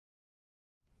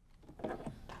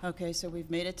Okay, so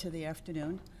we've made it to the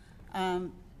afternoon.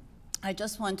 I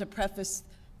just wanted to preface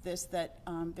this that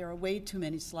there are way too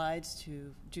many slides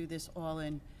to do this all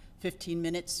in 15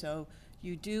 minutes, so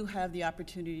you do have the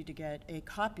opportunity to get a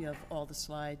copy of all the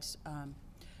slides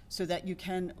so that you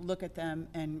can look at them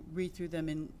and read through them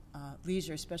in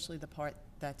leisure, especially the part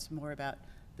that's more about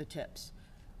the tips.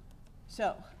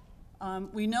 So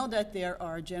we know that there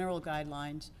are general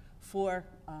guidelines for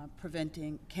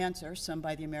preventing cancer, some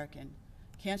by the American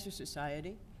Cancer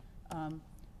Society,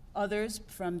 others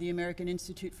from the American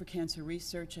Institute for Cancer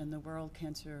Research and the World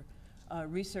Cancer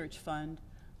Research Fund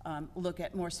look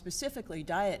at more specifically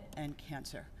diet and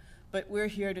cancer. But we're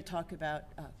here to talk about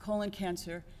colon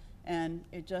cancer, and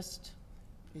it's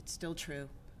still true.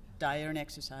 Diet and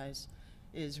exercise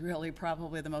is really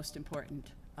probably the most important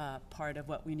part of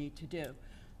what we need to do.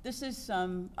 This is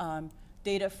some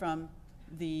data from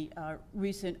the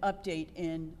recent update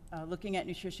in looking at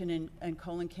nutrition and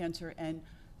colon cancer and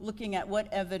looking at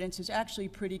what evidence is actually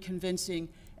pretty convincing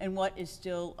and what is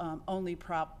still only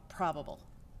probable.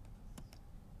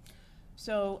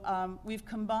 So we've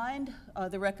combined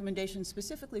the recommendations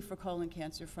specifically for colon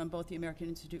cancer from both the American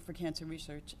Institute for Cancer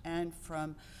Research and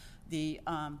from the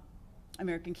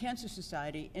American Cancer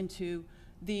Society into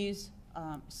these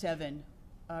 7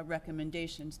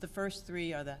 recommendations. The first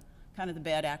 3 are the kind of the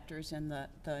bad actors, and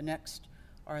the next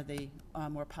are the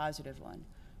more positive one.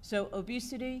 So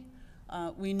obesity,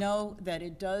 we know that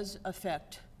it does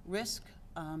affect risk.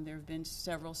 There have been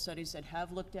several studies that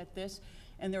have looked at this,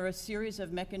 and there are a series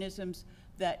of mechanisms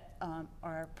that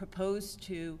are proposed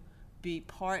to be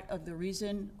part of the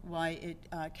reason why it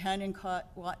can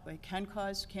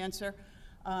cause cancer.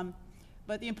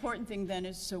 But the important thing then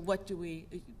is, so what do we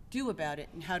do about it,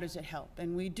 and how does it help?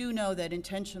 And we do know that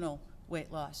intentional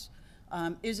weight loss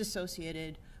is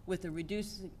associated with a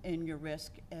reduce in your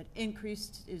risk. It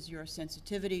increases your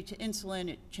sensitivity to insulin,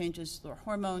 it changes your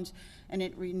hormones, and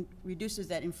it reduces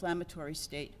that inflammatory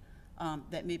state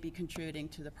that may be contributing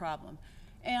to the problem.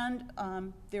 And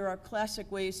there are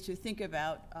classic ways to think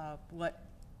about what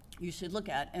you should look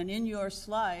at. And in your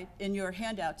slide, in your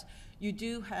handouts, you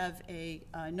do have a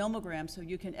nomogram, so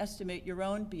you can estimate your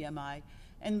own BMI.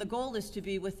 And the goal is to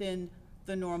be within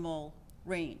the normal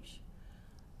range.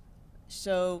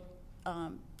 So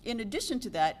in addition to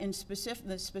that,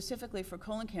 specifically for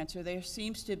colon cancer, there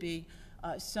seems to be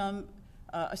some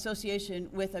association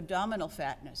with abdominal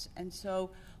fatness. And so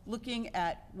looking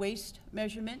at waist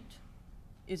measurement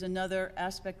is another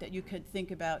aspect that you could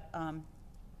think about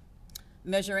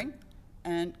measuring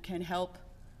and can help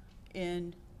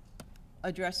in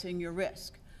addressing your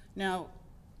risk. Now,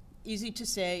 easy to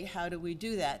say, how do we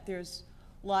do that? There's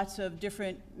lots of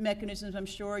different mechanisms I'm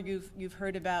sure you've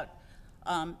heard about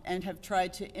and have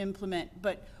tried to implement.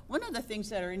 But one of the things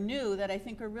that are new that I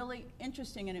think are really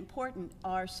interesting and important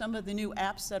are some of the new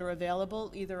apps that are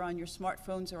available either on your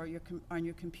smartphones or on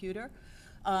your computer.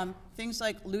 Things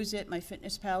like Lose It,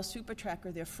 MyFitnessPal, Super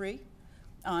Tracker, they're free.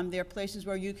 They're places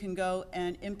where you can go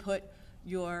and input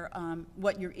your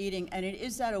what you're eating, and it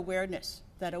is that awareness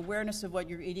of what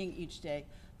you're eating each day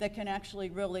that can actually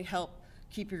really help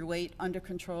keep your weight under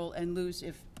control and lose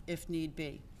if need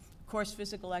be. Of course,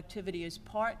 physical activity is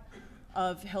part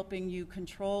of helping you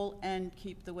control and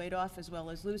keep the weight off as well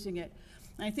as losing it.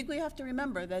 And I think we have to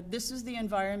remember that this is the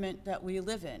environment that we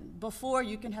live in. Before,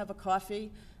 you can have a coffee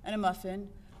and a muffin,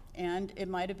 and it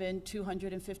might have been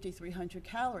 250, 300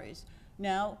 calories.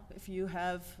 Now, if you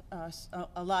have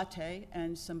a latte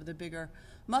and some of the bigger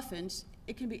muffins,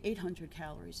 it can be 800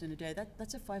 calories in a day.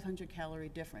 That's a 500-calorie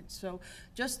difference. So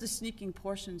just the sneaking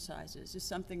portion sizes is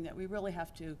something that we really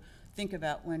have to think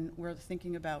about when we're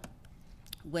thinking about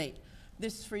weight.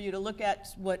 This is for you to look at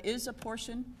what is a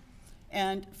portion.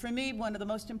 And for me, one of the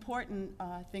most important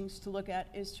things to look at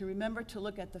is to remember to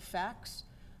look at the facts,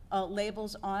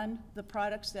 labels on the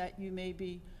products that you may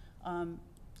be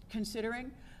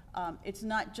considering. It's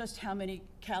not just how many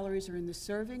calories are in the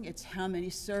serving, it's how many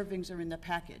servings are in the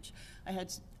package. I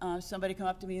had somebody come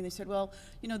up to me and they said, well,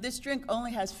 you know, this drink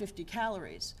only has 50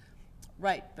 calories.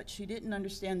 Right, but she didn't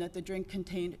understand that the drink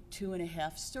contained 2.5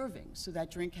 servings, so that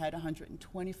drink had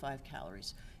 125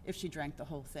 calories if she drank the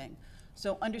whole thing.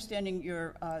 So understanding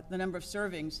your the number of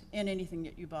servings in anything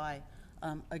that you buy,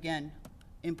 again,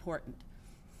 important.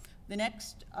 The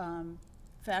next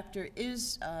factor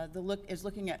is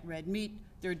looking at red meat.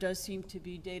 There does seem to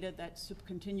be data that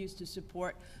continues to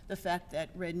support the fact that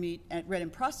red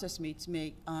and processed meats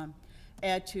may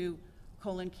add to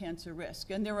colon cancer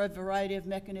risk. And there are a variety of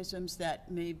mechanisms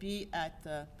that may be at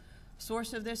the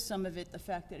source of this. Some of it, the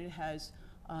fact that it has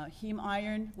heme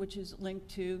iron, which is linked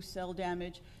to cell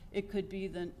damage. It could be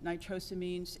the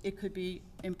nitrosamines. It could be,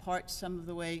 in part, some of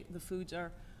the way the foods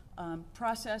are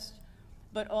processed.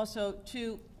 But also,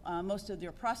 too, most of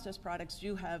their processed products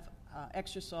do have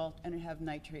extra salt and have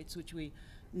nitrates, which we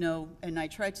know, and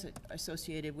nitrites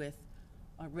associated with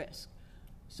risk.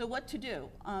 So what to do?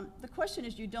 The question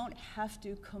is, you don't have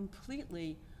to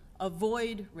completely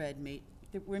avoid red meat.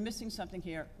 We're missing something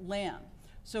here, lamb.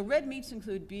 So red meats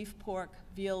include beef, pork,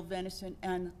 veal, venison,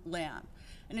 and lamb.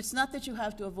 And it's not that you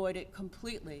have to avoid it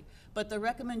completely, but the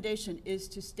recommendation is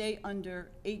to stay under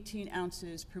 18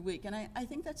 ounces per week. And I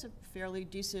think that's a fairly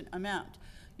decent amount.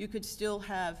 You could still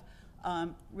have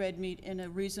red meat in a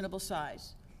reasonable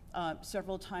size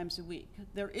several times a week.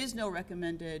 There is no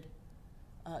recommended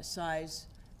size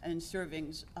and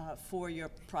servings for your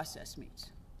processed meats.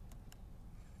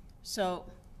 So,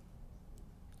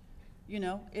 you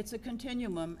know, it's a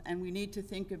continuum, and we need to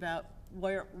think about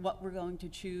what we're going to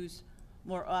choose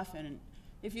more often. And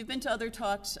if you've been to other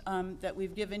talks that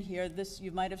we've given here,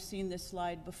 you might have seen this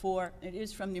slide before. It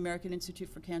is from the American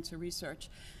Institute for Cancer Research.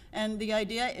 And the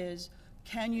idea is,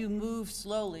 can you move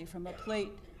slowly from a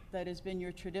plate that has been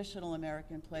your traditional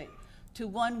American plate to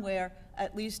one where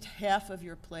at least half of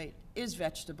your plate is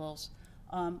vegetables,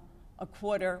 a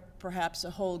quarter perhaps a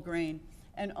whole grain,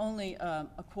 and only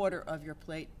a quarter of your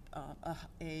plate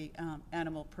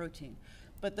animal protein.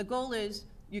 But the goal is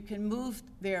you can move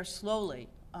there slowly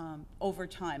over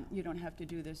time. You don't have to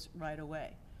do this right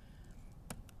away.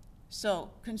 So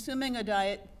consuming a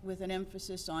diet with an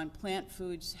emphasis on plant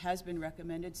foods has been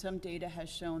recommended. Some data has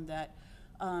shown that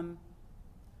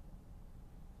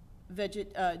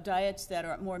diets that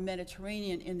are more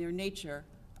Mediterranean in their nature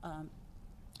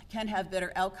can have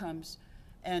better outcomes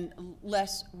and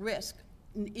less risk,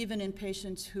 even in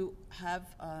patients who have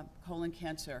colon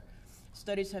cancer.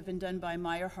 Studies have been done by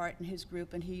Meyerhart and his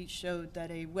group, and he showed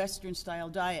that a Western-style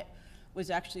diet was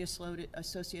actually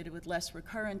associated with less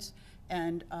recurrence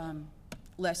and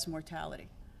less mortality.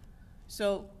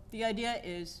 So the idea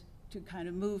is to kind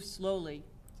of move slowly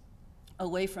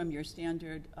away from your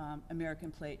standard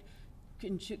American plate,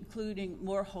 including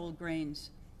more whole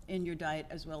grains in your diet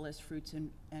as well as fruits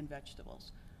and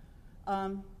vegetables.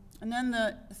 And then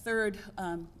the third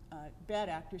bad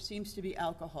actor seems to be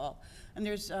alcohol. And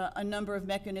there's a number of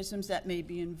mechanisms that may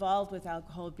be involved with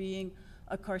alcohol being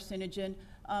a carcinogen.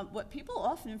 What people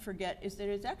often forget is that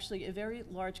it's actually a very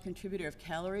large contributor of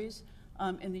calories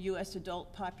in the US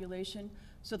adult population.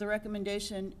 So the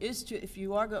recommendation is to, if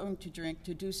you are going to drink,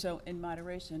 to do so in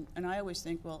moderation. And I always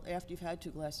think, well, after you've had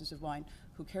 2 glasses of wine,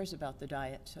 who cares about the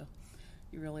diet? So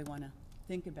you really want to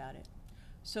think about it.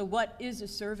 So what is a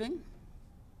serving?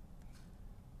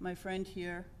 My friend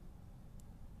here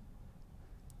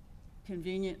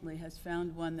conveniently has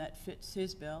found one that fits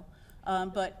his bill.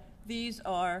 But these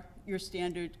are your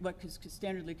standard, what is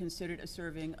standardly considered a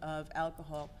serving of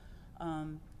alcohol.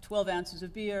 12 ounces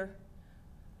of beer,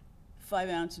 5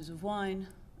 ounces of wine,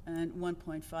 and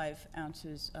 1.5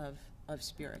 ounces of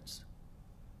spirits.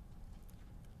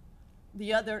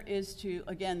 The other is to,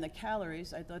 again, the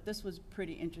calories. I thought this was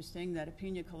pretty interesting, that a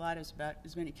pina colada is about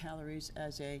as many calories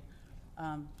as a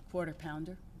quarter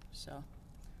pounder. So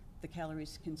the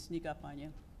calories can sneak up on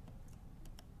you.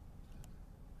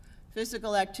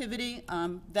 Physical activity,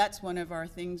 that's one of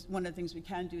the things we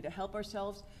can do to help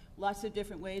ourselves. Lots of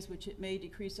different ways which it may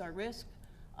decrease our risk.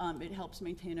 It helps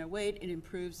maintain our weight. It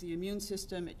improves the immune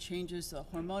system. It changes the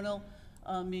hormonal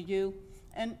milieu.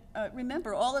 And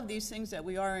remember, all of these things that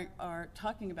we are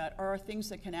talking about are things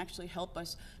that can actually help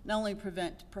us not only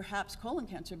prevent perhaps colon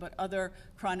cancer, but other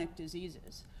chronic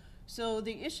diseases. So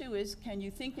the issue is, can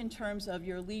you think in terms of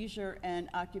your leisure and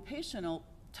occupational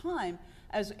time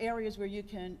as areas where you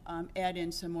can add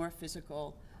in some more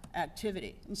physical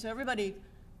activity? And so everybody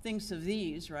thinks of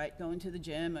these, right? Going to the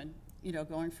gym and, you know,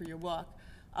 going for your walk.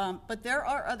 But there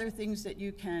are other things that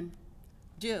you can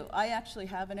do. I actually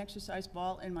have an exercise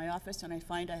ball in my office, and I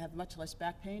find I have much less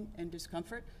back pain and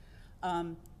discomfort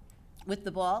with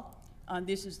the ball.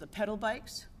 This is the pedal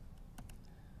bikes.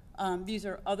 These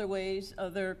are other ways,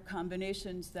 other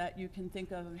combinations that you can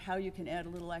think of how you can add a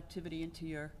little activity into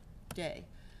your day.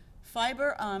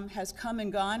 Fiber has come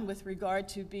and gone with regard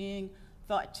to being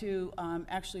thought to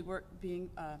actually being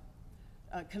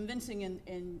convincing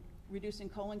in reducing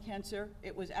colon cancer.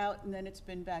 It was out and then it's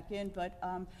been back in, but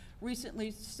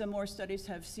recently some more studies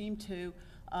have seemed to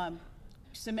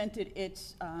cemented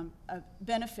its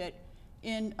benefit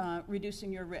in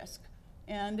reducing your risk.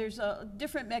 And there's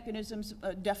different mechanisms.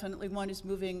 Definitely one is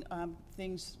moving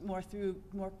things more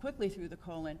quickly through the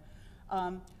colon.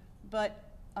 But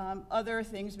other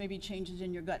things, maybe changes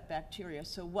in your gut bacteria.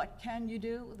 So what can you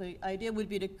do? The idea would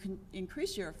be to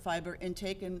increase your fiber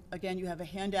intake, and again, you have a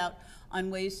handout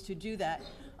on ways to do that,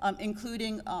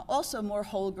 including also more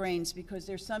whole grains, because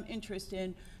there's some interest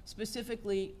in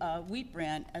specifically wheat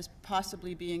bran as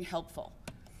possibly being helpful.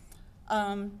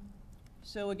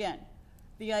 So again,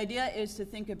 the idea is to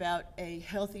think about a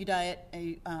healthy diet,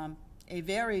 a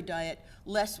varied diet,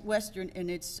 less Western in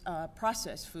its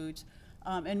processed foods,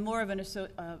 and more of an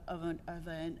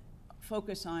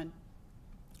focus on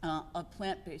a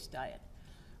plant-based diet.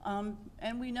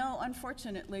 And we know,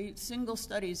 unfortunately, single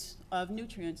studies of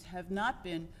nutrients have not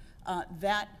been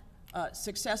that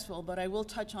successful, but I will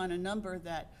touch on a number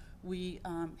that we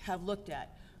have looked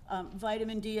at.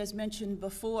 Vitamin D, as mentioned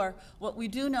before, what we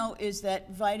do know is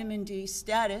that vitamin D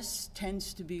status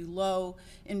tends to be low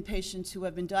in patients who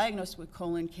have been diagnosed with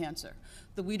colon cancer.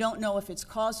 But we don't know if it's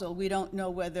causal. We don't know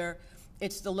whether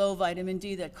it's the low vitamin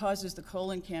D that causes the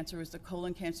colon cancer, or is the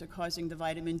colon cancer causing the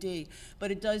vitamin D.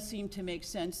 But it does seem to make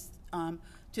sense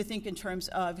to think in terms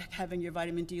of having your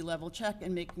vitamin D level checked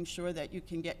and making sure that you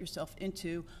can get yourself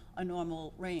into a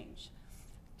normal range.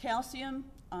 Calcium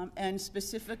and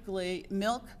specifically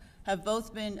milk have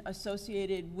both been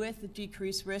associated with a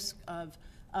decreased risk of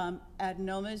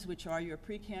adenomas, which are your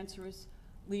precancerous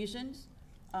lesions.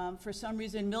 For some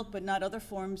reason, milk, but not other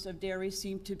forms of dairy,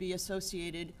 seem to be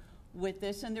associated with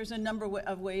this, and there's a number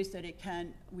of ways that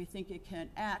we think it can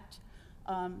act.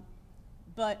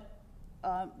 But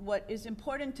what is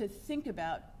important to think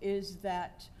about is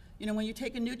that, when you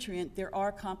take a nutrient, there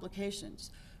are complications.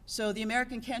 So the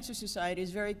American Cancer Society is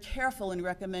very careful in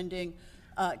recommending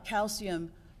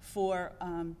calcium for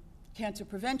cancer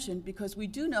prevention, because we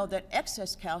do know that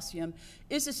excess calcium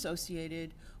is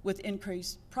associated with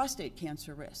increased prostate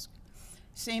cancer risk.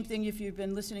 Same thing if you've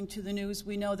been listening to the news,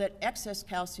 we know that excess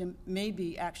calcium may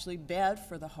be actually bad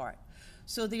for the heart.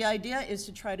 So the idea is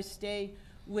to try to stay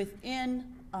within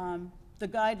the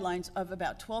guidelines of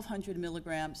about 1,200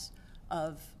 milligrams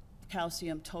of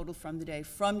calcium total from the day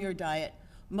from your diet,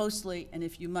 mostly, and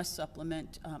if you must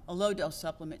supplement, a low-dose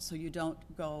supplement so you don't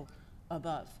go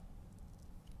above.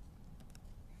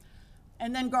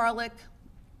 And then garlic.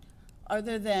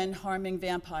 Other than harming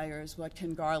vampires, what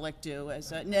can garlic do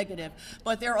as a negative?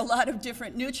 But there are a lot of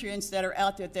different nutrients that are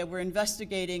out there that we're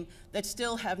investigating that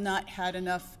still have not had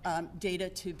enough data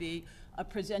to be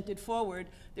presented forward.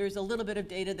 There's a little bit of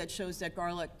data that shows that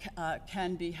garlic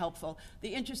can be helpful.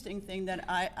 The interesting thing that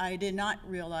I did not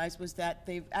realize was that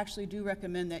they actually do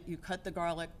recommend that you cut the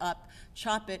garlic up,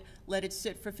 chop it, let it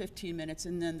sit for 15 minutes,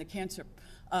 and then the cancer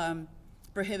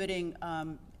prohibiting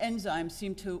enzymes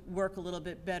seem to work a little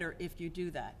bit better if you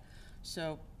do that.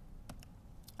 So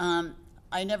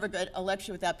I never got a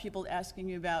lecture without people asking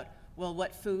you about, well,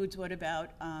 what foods, what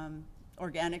about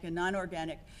organic and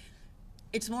non-organic?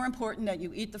 It's more important that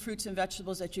you eat the fruits and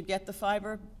vegetables, that you get the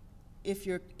fiber. If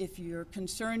you're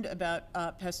concerned about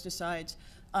pesticides,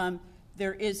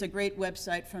 there is a great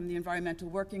website from the Environmental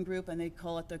Working Group, and they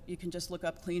call it you can just look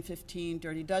up Clean 15,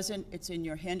 Dirty Dozen. It's in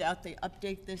your handout. They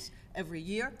update this every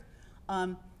year.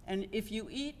 And if you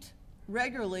eat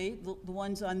regularly, the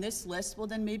ones on this list, well,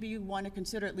 then maybe you want to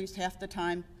consider at least half the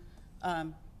time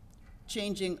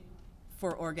changing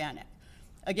for organic.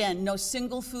 Again, no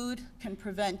single food can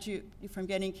prevent you from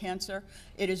getting cancer.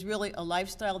 It is really a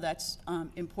lifestyle that's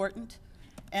important.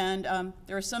 And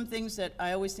there are some things that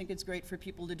I always think it's great for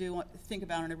people to do, think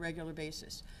about on a regular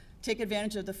basis. Take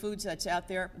advantage of the foods that's out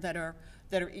there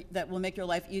that will make your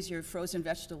life easier. Frozen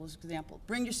vegetables, for example.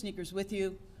 Bring your sneakers with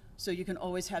you so you can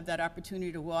always have that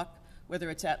opportunity to walk,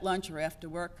 whether it's at lunch or after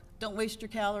work. Don't waste your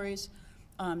calories.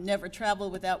 Never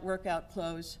travel without workout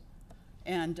clothes,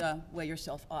 and weigh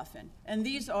yourself often. And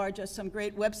these are just some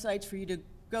great websites for you to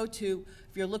go to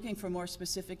if you're looking for more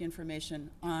specific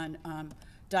information on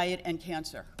diet and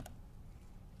cancer.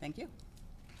 Thank you.